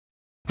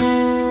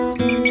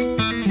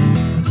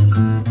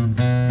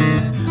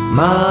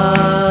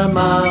My,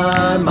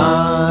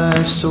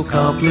 so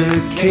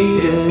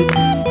complicated.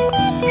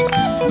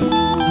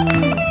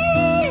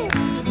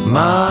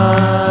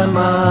 My,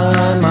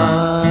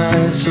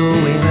 so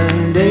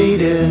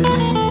inundated.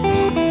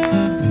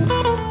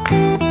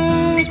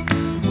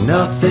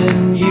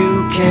 Nothing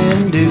you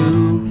can do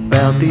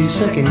about these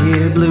second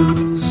year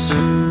blues.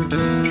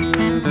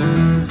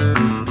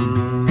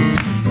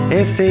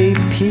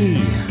 FAP,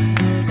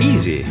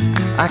 easy,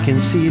 I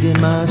can see it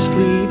in my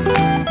sleep.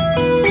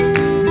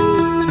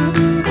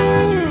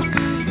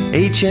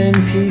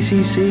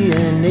 HNPCC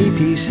and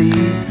APC,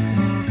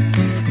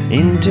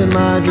 into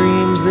my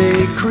dreams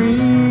they creep.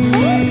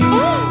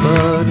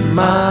 But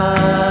my,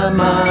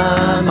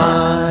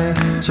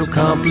 so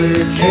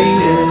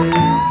complicated.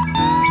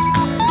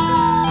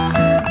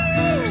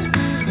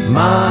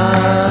 My,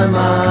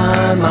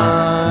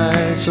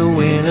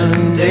 so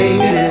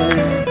inundated.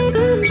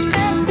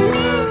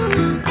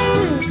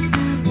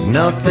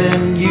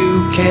 Nothing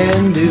you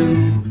can do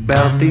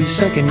about these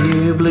second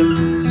year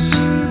blues.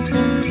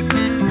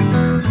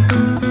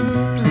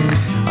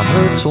 I've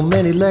heard so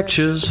many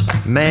lectures,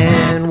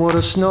 man, what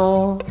a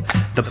snore.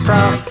 The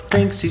prof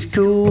thinks he's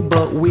cool,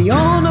 but we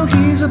all know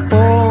he's a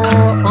bore.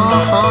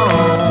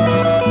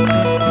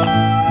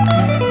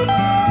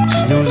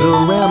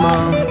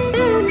 Snooze-a-rama.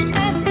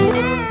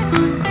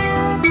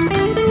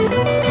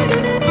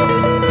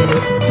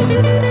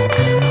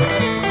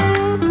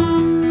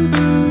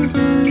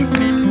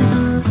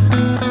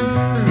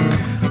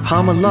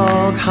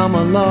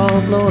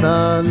 Homolog, Lord,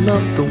 I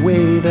love the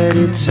way that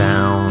it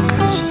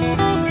sounds.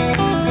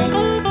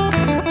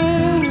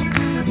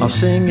 I'll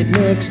sing it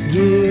next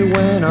year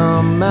when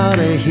I'm out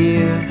of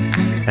here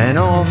and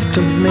off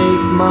to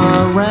make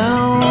my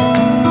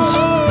rounds.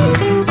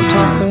 I'm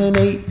talking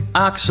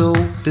 8-oxo,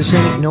 this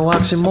ain't no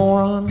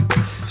oxymoron.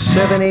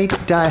 7-8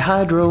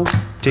 dihydro,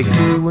 take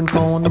 2 and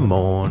call in the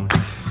morn.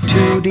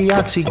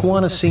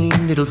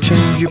 2-deoxyguanosine, it'll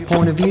change your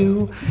point of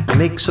view. It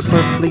makes a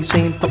perfectly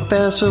sane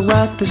professor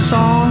write this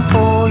song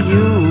for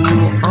you.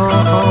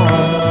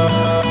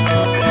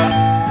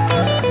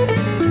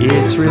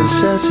 It's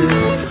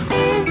recessive.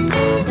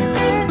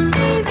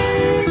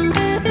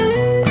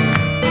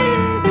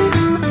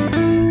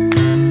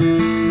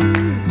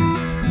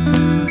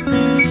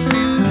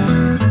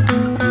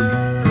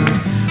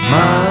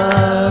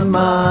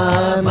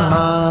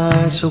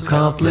 My, so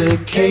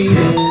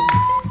complicated.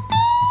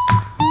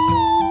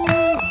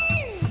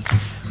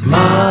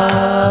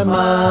 My,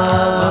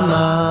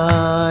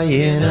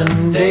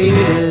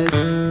 inundated.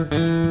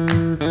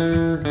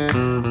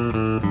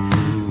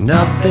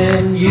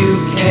 Nothing you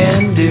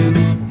can do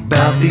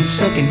about these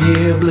second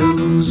year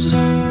blues.